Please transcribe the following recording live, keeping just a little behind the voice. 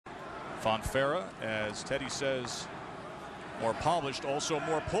Fonfara, as Teddy says, more polished, also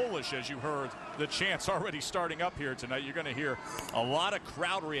more Polish, as you heard the chants already starting up here tonight. You're going to hear a lot of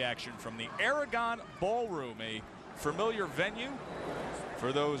crowd reaction from the Aragon Ballroom, a familiar venue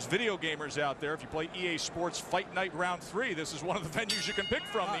for those video gamers out there. If you play EA Sports Fight Night Round 3, this is one of the venues you can pick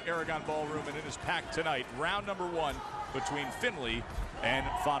from, the Aragon Ballroom, and it is packed tonight. Round number 1 between Findley and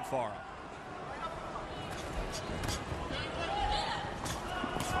Fonfara.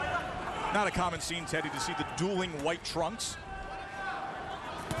 Not a common scene, Teddy, to see the dueling white trunks.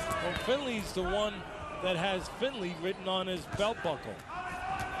 Well, Findley's the one that has Findley written on his belt buckle.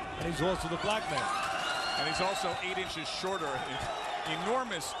 And he's also the black man. And he's also 8 inches shorter.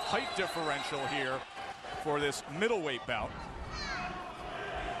 Enormous height differential here for this middleweight bout.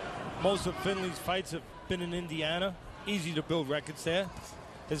 Most of Findley's fights have been in Indiana. Easy to build records there.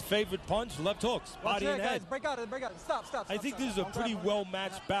 His favorite punch, left hooks, body and head. Guys, break out, break out. Stop. I think this is a pretty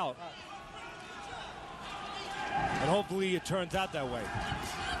well-matched bout. And hopefully it turns out that way.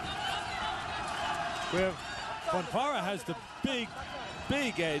 Where Fonfara has the big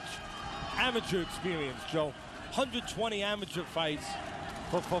edge, amateur experience, Joe. 120 amateur fights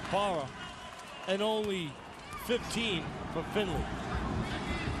for Fonfara and only 15 for Findley.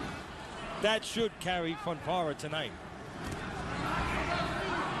 That should carry Fonfara tonight.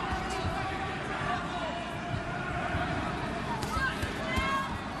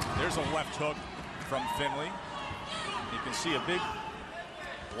 There's a left hook from Findley. You can see a big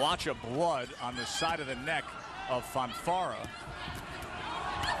blotch of blood on the side of the neck of Fonfara.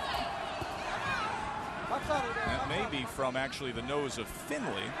 That may be from actually the nose of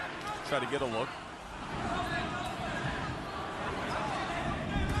Findley. Try to get a look.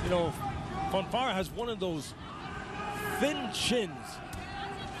 You know, Fonfara has one of those thin chins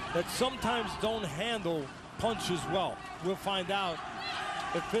that sometimes don't handle punches well. We'll find out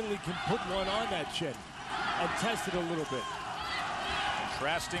if Findley can put one on that chin and test it a little bit.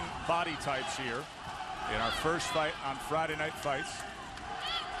 Contrasting body types here in our first fight on Friday Night Fights.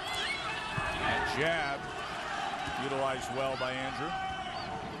 And jab utilized well by Andrew.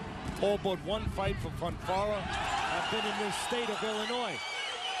 All but one fight for Fonfara have been in this state of Illinois.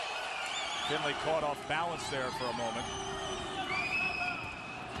 Findley caught off balance there for a moment.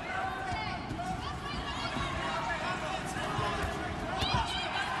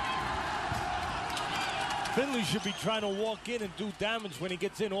 Findley should be trying to walk in and do damage when he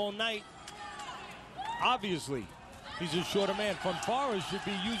gets in all night. Obviously, he's a shorter man. Fonfara should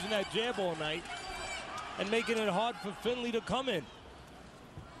be using that jab all night and making it hard for Findley to come in.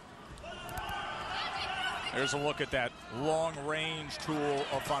 There's a look at that long-range tool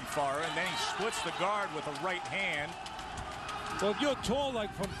of Fonfara, and then he splits the guard with a right hand. Well, if you're tall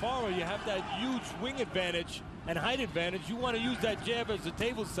like Fonfara, you have that huge wing advantage and height advantage. You want to use that jab as a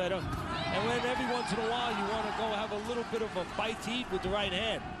table setter, and then every once in a while you want to go have a little bit of a fight to eat with the right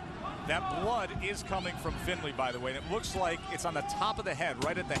hand. That blood is coming from Findley, by the way, and it looks like it's on the top of the head,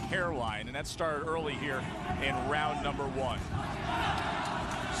 right at the hairline, and that started early here in round number 1.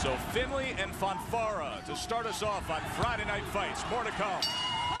 So Findley and Fonfara to start us off on Friday Night Fights. More to come.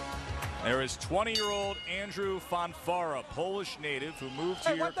 There is 20-year-old Andrew Fonfara, Polish native who moved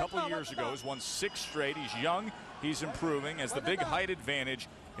here a couple years ago. He's won 6 straight. He's young. He's improving. Has the big height advantage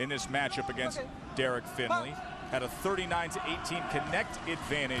in this matchup against Derrick Findley. Had a 39-18 connect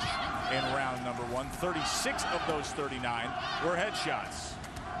advantage in round number 1. 36 of those 39 were headshots.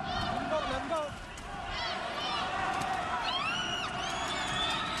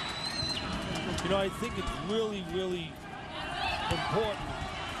 You know, I think it's really, really important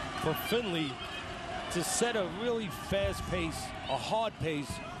for Findley to set a really fast pace, a hard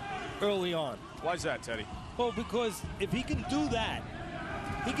pace early on. Why is that, Teddy? Well, because if he can do that,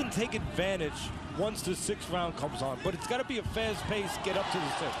 he can take advantage once the 6th round comes on. But it's got to be a fast pace, get up to the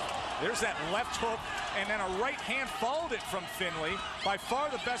 6th. There's that left hook, and then a right hand followed it from Findley. By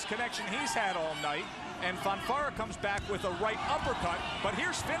far the best connection he's had all night. And Fonfara comes back with a right uppercut. But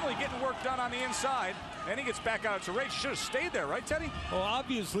here's Findley getting work done on the inside. And he gets back out to race. Should have stayed there, right, Teddy? Well,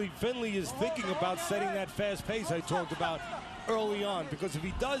 obviously, Findley is thinking about setting that fast pace I talked about early on. Because if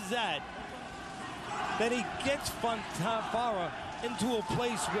he does that, then he gets Fonfara into a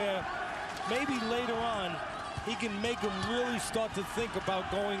place where maybe later on he can make him really start to think about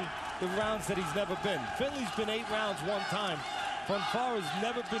going the rounds that he's never been. Findley's been 8 rounds one time. Fonfara's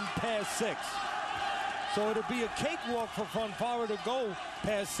never been past 6. So it'll be a cakewalk for Fonfara to go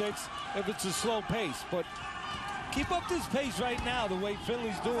past 6 if it's a slow pace. But keep up this pace right now the way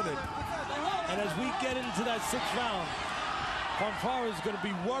Findley's doing it. And as we get into that 6th round, Fonfara is going to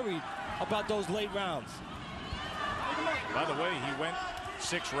be worried about those late rounds. By the way, he went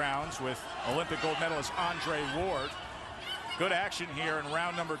 6 rounds with Olympic gold medalist Andrzej Ward. Good action here in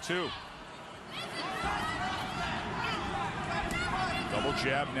round number 2. Double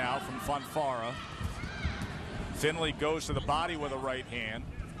jab now from Fonfara. Findley goes to the body with a right hand.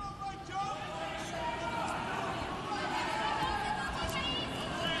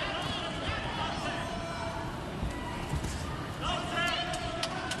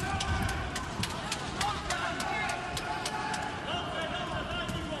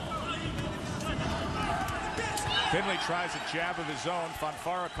 Findley tries a jab of his own.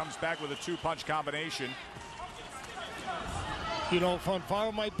 Fonfara comes back with a 2-punch combination. You know,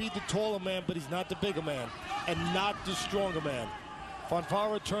 Fonfara might be the taller man, but he's not the bigger man and not the stronger man.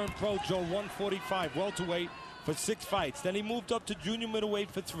 Fonfara turned pro, Joe, 145, welterweight for 6 fights. Then he moved up to junior middleweight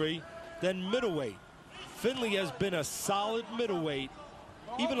for 3, then middleweight. Findley has been a solid middleweight,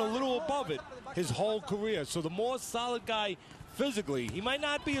 even a little above it, his whole career. So the more solid guy physically, he might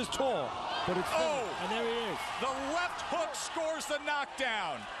not be as tall, but it's Findley, and there he is. The left hook scores the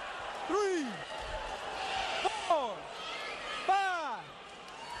knockdown. 3, 4, 5,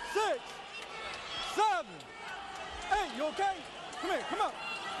 6, 7, 8. You okay? Come here, come on.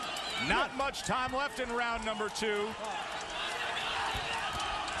 Not much time left in round number 2.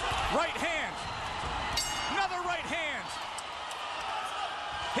 Right hand. Another right hand.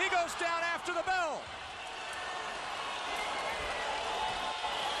 He goes down after the bell.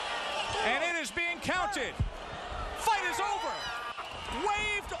 And it is being counted. Fight is over.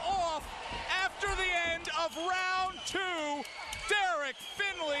 Waved off after the end of round 2. Derrick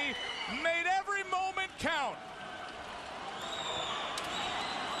Findley made every moment count.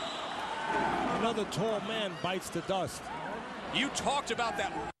 Another tall man bites the dust. You talked about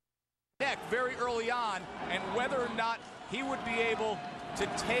that neck very early on and whether or not he would be able to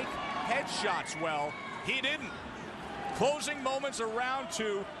take headshots well. He didn't. Closing moments of round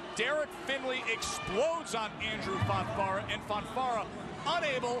 2. Derrick Findley explodes on Andrew Fonfara, and Fonfara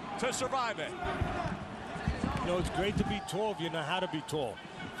unable to survive it. You know, it's great to be tall if you know how to be tall.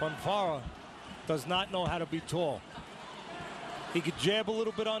 Fonfara does not know how to be tall. He could jab a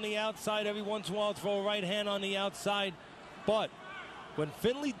little bit on the outside every once in a while, throw a right hand on the outside. But when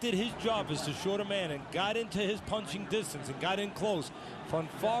Findley did his job as the shorter man and got into his punching distance and got in close,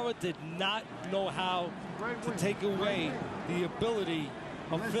 Fonfara did not know how to take away the ability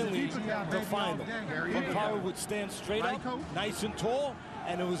of Findley to find him. Fonfara would stand straight up, nice and tall,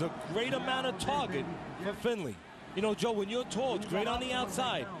 and it was a great amount of target for Findley. You know, Joe, when you're tall, it's great on the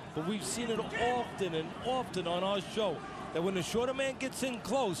outside, but we've seen it often and often on our show that when the shorter man gets in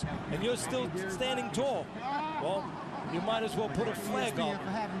close and you're still standing tall, well, you might as well put a flag up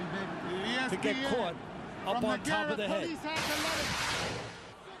to get caught up on top of the head.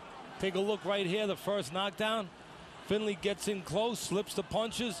 Take a look right here, the first knockdown. Findley gets in close, slips the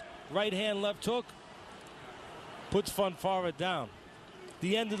punches, right hand, left hook, puts Fonfara down.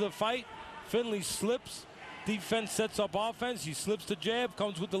 The end of the fight, Findley slips, defense sets up offense, he slips the jab,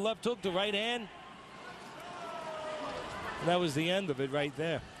 comes with the left hook, the right hand. And that was the end of it right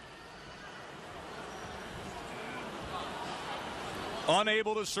there.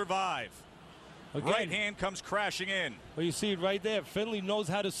 Unable to survive. Again, right hand comes crashing in. Well, you see it right there. Findley knows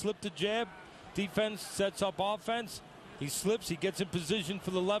how to slip the jab. Defense sets up offense. He slips, he gets in position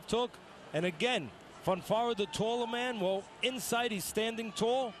for the left hook. And again, Fonfara, the taller man, well, inside he's standing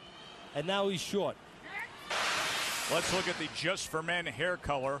tall, and now he's short. Let's look at the Just for Men hair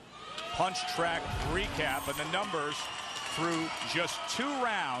color punch track recap and the numbers through just 2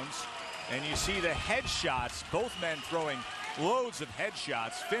 rounds. And you see the headshots, both men throwing loads of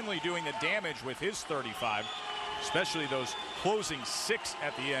headshots. Findley doing the damage with his 35, especially those closing 6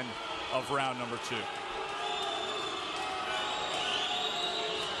 at the end of round number 2.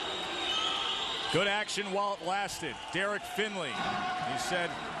 Good action while it lasted. Derrick Findley, he said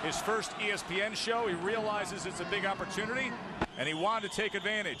his first ESPN show, he realizes it's a big opportunity and he wanted to take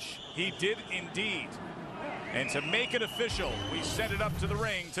advantage. He did indeed. And to make it official, we send it up to the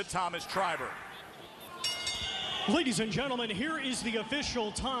ring to Thomas Triber. Ladies and gentlemen, here is the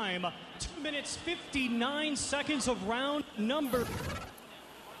official time. 2 minutes, 59 seconds of round number.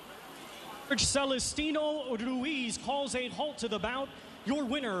 Celestino Ruiz calls a halt to the bout. Your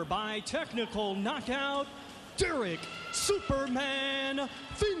winner by technical knockout, Derrick Superman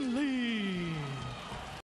Findley.